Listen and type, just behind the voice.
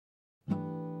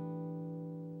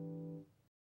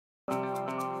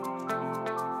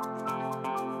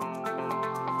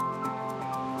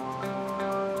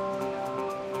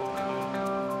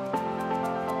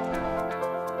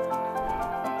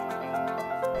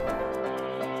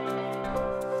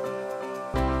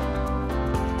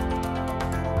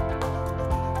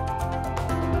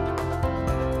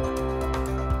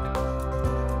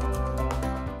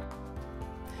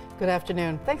Good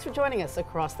afternoon. Thanks for joining us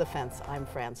across the fence. I'm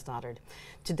Fran Stoddard.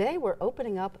 Today we're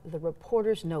opening up the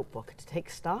Reporter's Notebook to take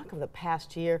stock of the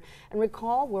past year and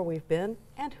recall where we've been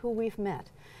and who we've met.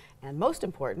 And most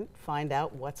important, find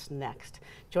out what's next.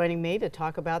 Joining me to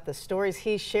talk about the stories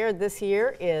he shared this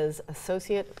year is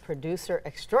Associate Producer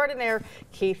Extraordinaire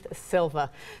Keith Silva.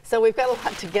 So we've got a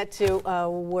lot to get to.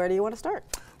 Where do you want to start?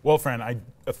 Well, Fran, I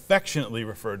affectionately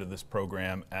refer to this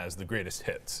program as the greatest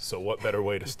hits. So what better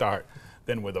way to start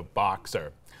than with a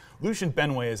boxer? Lucien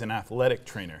Benway is an athletic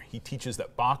trainer. He teaches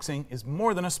that boxing is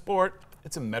more than a sport,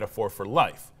 it's a metaphor for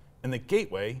life and the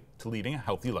gateway to leading a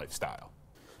healthy lifestyle.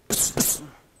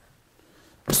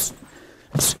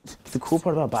 The cool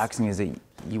part about boxing is that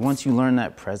once you learn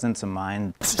that presence of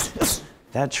mind,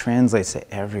 that translates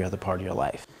to every other part of your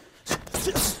life.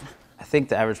 I think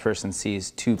the average person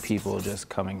sees two people just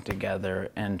coming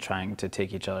together and trying to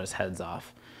take each other's heads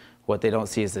off. What they don't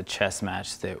see is the chess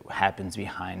match that happens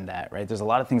behind that, right? There's a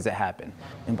lot of things that happen.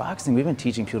 In boxing, we've been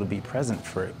teaching people to be present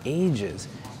for ages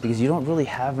because you don't really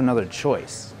have another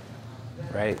choice,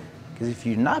 right? Because if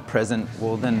you're not present,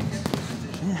 well then,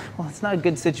 it's not a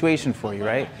good situation for you,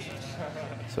 right?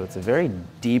 So it's a very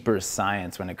deeper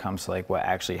science when it comes to like what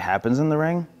actually happens in the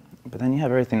ring, but then you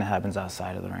have everything that happens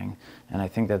outside of the ring. And I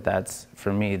think that that's,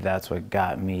 for me, that's what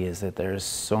got me, is that there's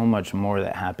so much more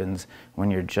that happens when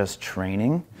you're just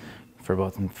training for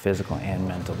both physical and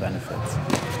mental benefits.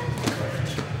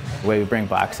 The way we bring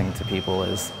boxing to people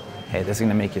is, hey, this is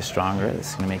gonna make you stronger, this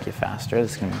is gonna make you faster,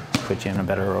 this is gonna put you in a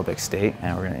better aerobic state,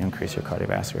 and we're gonna increase your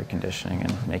cardiovascular conditioning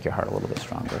and make your heart a little bit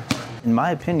stronger. In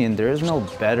my opinion, there is no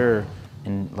better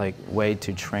way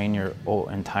to train your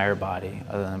entire body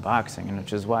other than boxing, and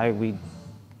which is why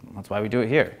that's why we do it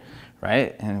here,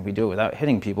 right? And we do it without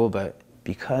hitting people, but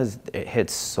because it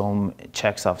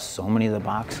checks off so many of the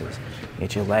boxes. You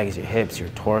get your legs, your hips, your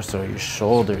torso, your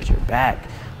shoulders, your back,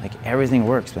 like everything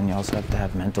works, but you also have to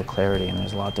have mental clarity, and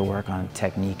there's a lot to work on,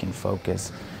 technique and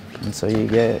focus. And so you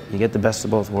get the best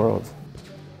of both worlds.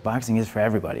 Boxing is for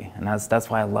everybody, and that's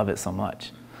why I love it so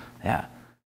much. Yeah.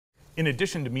 In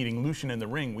addition to meeting Lucien in the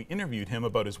ring, we interviewed him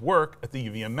about his work at the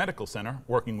UVM Medical Center,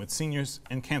 working with seniors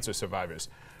and cancer survivors.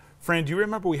 Fran, do you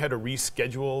remember we had to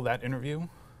reschedule that interview?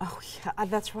 Oh, yeah,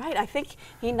 that's right. I think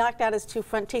he knocked out his two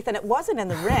front teeth, and it wasn't in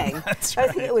the ring. That's I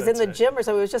right, think it was in the gym or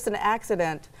so. It was just an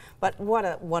accident. But what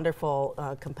a wonderful,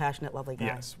 compassionate, lovely guy.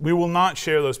 Yes, we will not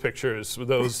share those pictures.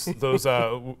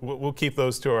 We'll keep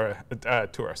those to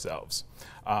ourselves.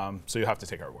 So you'll have to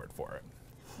take our word for it.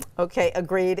 Okay,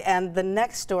 agreed. And the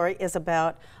next story is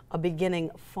about a beginning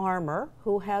farmer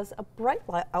who has a bright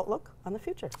outlook on the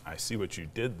future. I see what you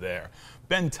did there.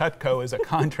 Ben Tutko is a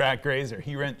contract grazer.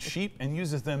 He rents sheep and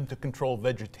uses them to control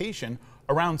vegetation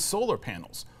around solar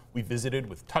panels. We visited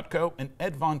with Tutko and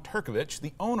Ed Von Turkovich,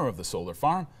 the owner of the solar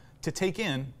farm, to take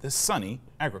in this sunny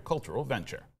agricultural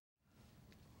venture.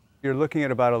 You're looking at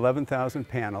about 11,000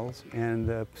 panels, and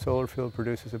the solar field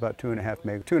produces about 2.5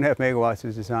 megawatts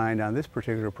is designed on this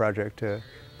particular project to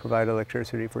provide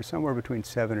electricity for somewhere between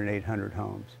 700 and 800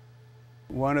 homes.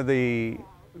 One of the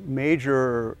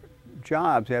major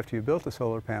jobs after you built the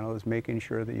solar panel is making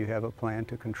sure that you have a plan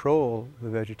to control the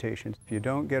vegetation. If you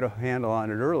don't get a handle on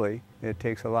it early, it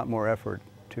takes a lot more effort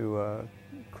to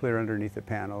clear underneath the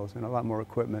panels, and a lot more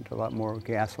equipment, a lot more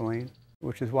gasoline,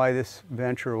 which is why this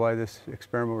venture, why this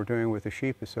experiment we're doing with the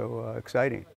sheep is so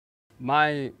exciting.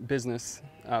 My business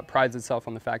prides itself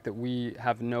on the fact that we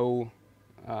have no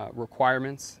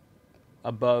requirements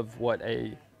above what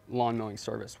a lawn mowing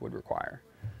service would require.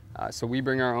 So we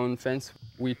bring our own fence.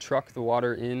 We truck the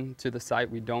water into the site.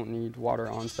 We don't need water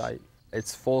on site.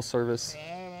 It's full service.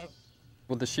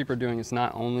 What the sheep are doing is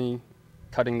not only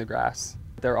cutting the grass,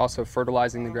 they're also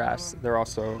fertilizing the grass. They're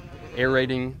also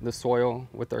aerating the soil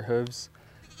with their hooves.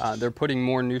 They're putting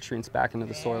more nutrients back into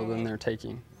the soil than they're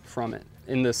taking from it.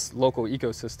 In this local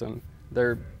ecosystem,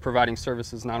 they're providing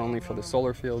services not only for the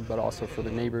solar field, but also for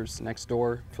the neighbors next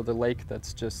door, for the lake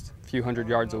that's just a few hundred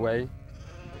yards away.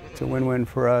 It's a win-win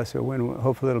for us,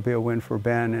 hopefully it'll be a win for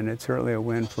Ben, and it's certainly a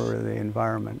win for the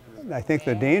environment. I think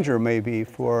the danger may be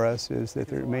for us is that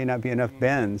there may not be enough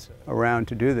Bens around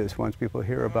to do this once people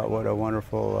hear about what a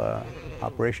wonderful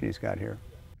operation he's got here.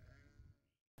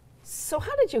 So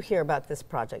how did you hear about this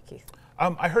project, Keith?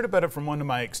 I heard about it from one of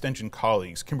my extension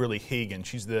colleagues, Kimberly Hagan.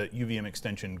 She's the UVM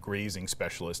Extension grazing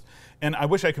specialist. And I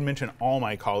wish I could mention all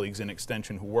my colleagues in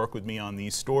Extension who work with me on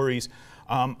these stories.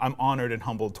 I'm honored and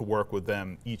humbled to work with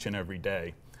them each and every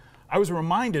day. I was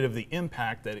reminded of the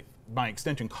impact that my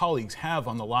Extension colleagues have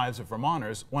on the lives of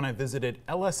Vermonters when I visited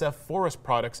LSF Forest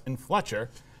Products in Fletcher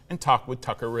and talked with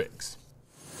Tucker Riggs.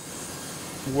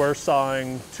 We're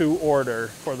sawing to order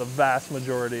for the vast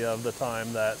majority of the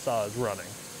time that saw is running.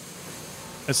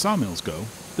 As sawmills go,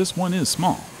 this one is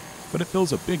small, but it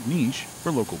fills a big niche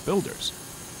for local builders.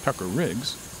 Tucker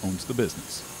Riggs owns the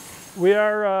business. We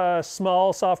are a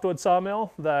small softwood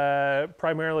sawmill that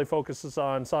primarily focuses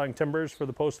on sawing timbers for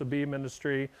the posted beam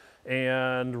industry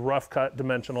and rough cut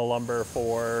dimensional lumber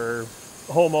for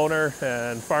homeowner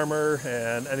and farmer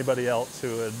and anybody else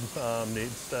who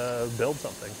needs to build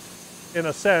something. In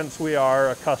a sense, we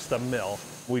are a custom mill.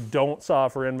 We don't saw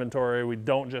for inventory. We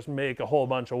don't just make a whole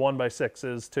bunch of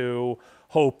 1x6s to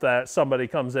hope that somebody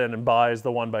comes in and buys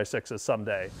the 1x6s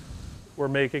someday. We're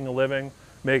making a living,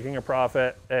 making a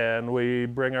profit, and we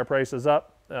bring our prices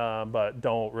up, but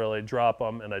don't really drop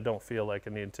them, and I don't feel like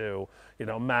I need to,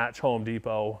 match Home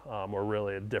Depot. We're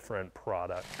really a different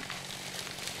product.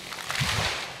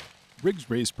 Riggs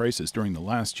raised prices during the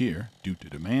last year due to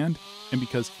demand and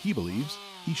because he believes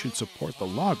he should support the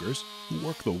loggers who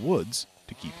work the woods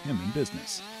to keep him in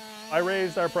business. I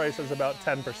raised our prices about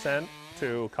 10%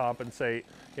 to compensate,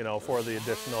 for the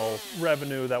additional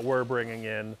revenue that we're bringing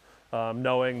in,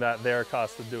 knowing that their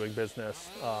cost of doing business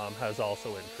has also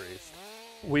increased.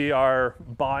 We are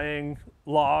buying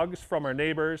logs from our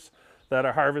neighbors that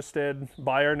are harvested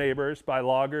by our neighbors, by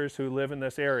loggers who live in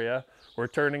this area. We're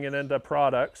turning it into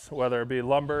products, whether it be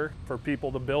lumber for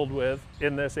people to build with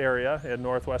in this area in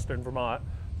northwestern Vermont.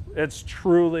 It's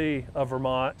truly a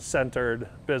Vermont-centered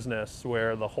business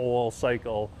where the whole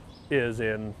cycle is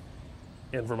in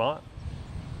Vermont.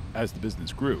 As the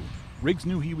business grew, Riggs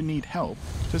knew he would need help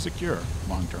to secure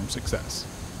long-term success.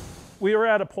 We were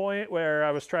at a point where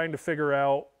I was trying to figure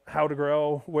out how to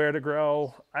grow, where to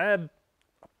grow. I had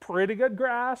a pretty good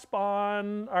grasp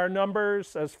on our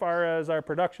numbers as far as our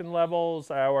production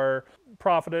levels, our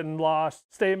profit and loss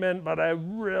statement, but I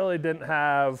really didn't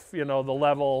have, the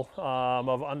level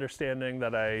of understanding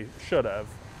that I should have.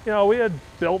 We had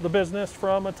built the business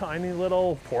from a tiny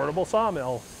little portable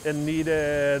sawmill and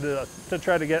needed to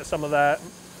try to get some of that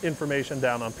information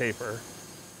down on paper.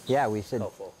 Yeah, we should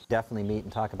definitely meet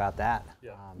and talk about that.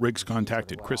 Yeah. Riggs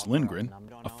contacted Chris Lindgren,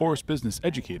 a forest business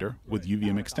educator with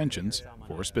UVM Extension's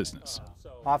Forest Business.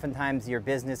 Oftentimes your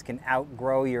business can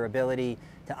outgrow your ability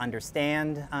to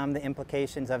understand the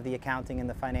implications of the accounting and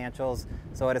the financials.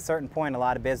 So at a certain point, a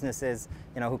lot of businesses,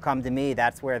 who come to me,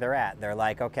 that's where they're at. They're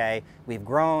like, okay, we've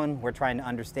grown, we're trying to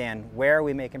understand where are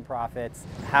we making profits,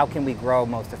 how can we grow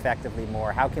most effectively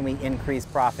more, how can we increase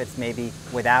profits maybe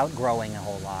without growing a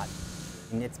whole lot.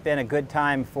 And it's been a good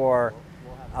time for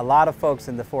a lot of folks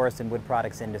in the forest and wood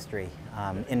products industry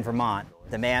in Vermont.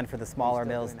 Demand for the smaller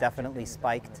mills definitely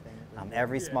spiked.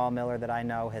 Every small miller that I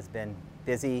know has been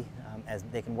busy, as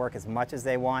they can work as much as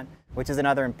they want, which is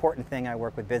another important thing I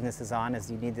work with businesses on,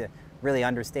 is you need to really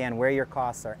understand where your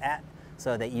costs are at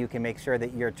so that you can make sure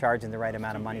that you're charging the right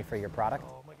amount of money for your product.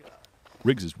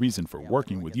 Riggs' reason for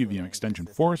working with UVM Extension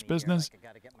Forest Business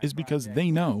is because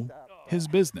they know his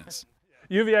business.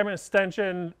 UVM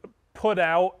Extension put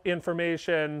out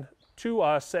information to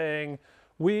us saying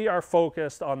we are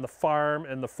focused on the farm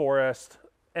and the forest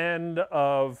end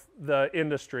of the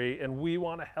industry, and we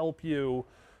want to help you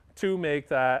to make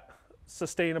that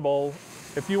sustainable.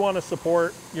 If you want to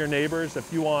support your neighbors,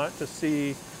 if you want to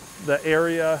see the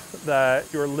area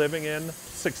that you're living in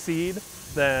succeed,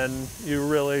 then you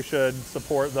really should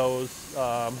support those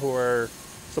who are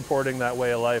supporting that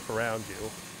way of life around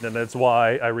you. And that's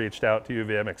why I reached out to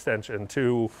UVM Extension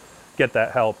to get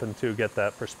that help and to get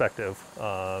that perspective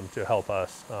to help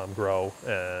us grow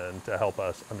and to help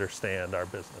us understand our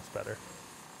business better.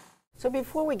 So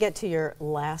before we get to your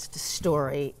last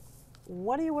story,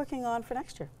 what are you working on for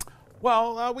next year?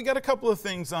 Well, we got a couple of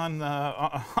things on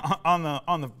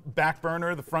the back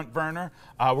burner, the front burner.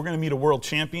 We're going to meet a world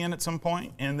champion at some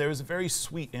point, and there's a very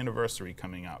sweet anniversary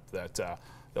coming up that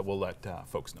we'll let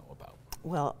folks know about.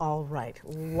 Well, all right.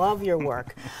 Love your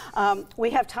work.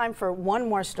 We have time for one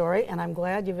more story, and I'm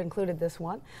glad you've included this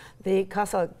one. The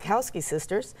Kosakowski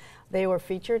sisters, they were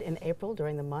featured in April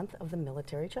during the month of the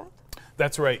military child.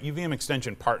 That's right. UVM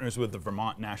Extension partners with the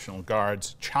Vermont National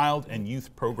Guard's Child and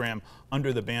Youth Program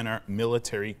under the banner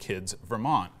Military Kids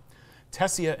Vermont.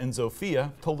 Tessia and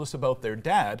Zofia told us about their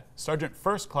dad, Sergeant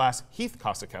First Class Heath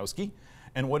Kosakowski,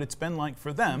 and what it's been like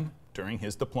for them during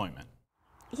his deployment.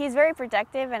 He's very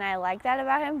protective, and I like that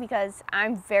about him because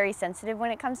I'm very sensitive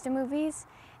when it comes to movies,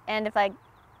 and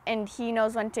he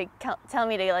knows when to tell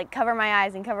me to cover my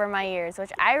eyes and cover my ears,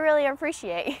 which I really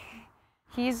appreciate.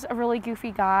 He's a really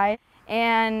goofy guy,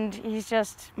 and he's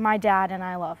just my dad, and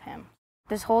I love him.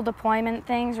 This whole deployment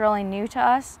thing's really new to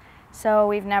us, so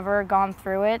we've never gone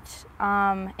through it,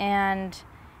 and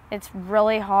it's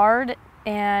really hard,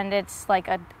 and it's like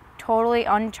a totally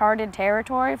uncharted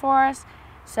territory for us,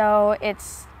 so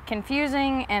it's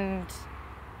confusing and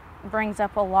brings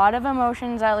up a lot of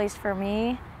emotions, at least for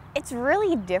me. It's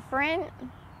really different,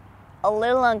 a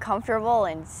little uncomfortable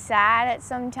and sad at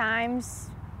some times,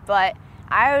 but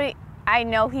I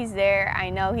know he's there, I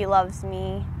know he loves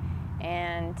me,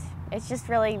 and it's just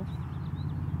really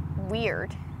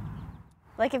weird.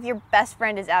 Like if your best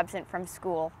friend is absent from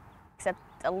school, except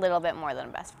a little bit more than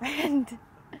a best friend.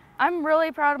 I'm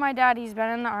really proud of my dad. He's been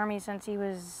in the Army since he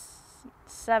was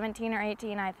 17 or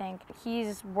 18, I think.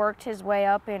 He's worked his way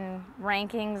up in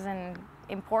rankings and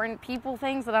important people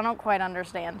things that I don't quite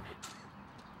understand.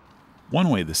 One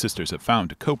way the sisters have found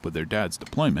to cope with their dad's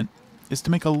deployment is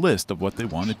to make a list of what they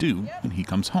want to do when he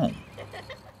comes home.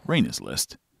 Raina's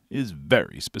list is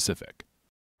very specific.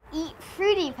 Eat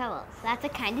Fruity Pebbles. That's a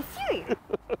kind of cereal.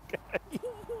 Okay.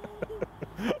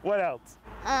 What else?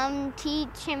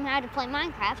 Teach him how to play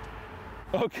Minecraft.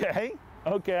 Okay.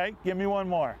 Okay. Give me one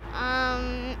more.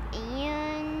 And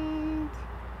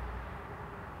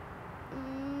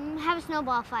have a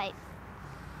snowball fight.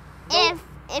 If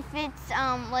it's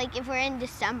like if we're in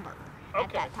December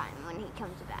at that time when he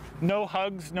comes back. No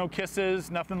hugs, no kisses,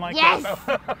 nothing like yes.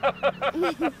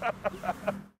 that.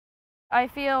 I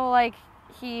feel like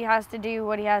he has to do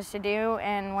what he has to do,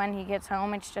 and when he gets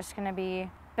home, it's just going to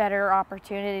be better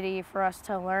opportunity for us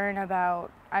to learn about,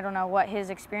 I don't know, what his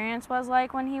experience was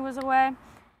like when he was away.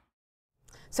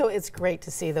 So it's great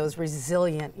to see those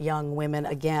resilient young women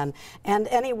again. And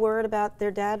any word about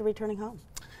their dad returning home?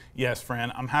 Yes,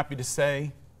 Fran, I'm happy to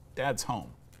say Dad's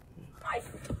home.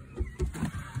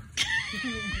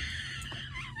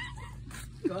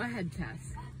 Go ahead,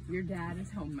 Tess. Your dad is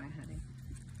home, my honey.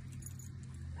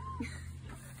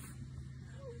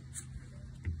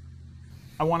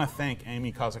 I want to thank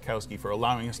Amy Kozakowski for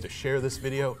allowing us to share this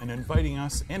video and inviting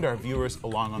us and our viewers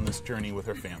along on this journey with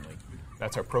her family.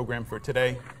 That's our program for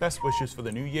today. Best wishes for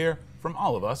the new year from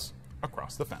all of us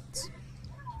across the fence.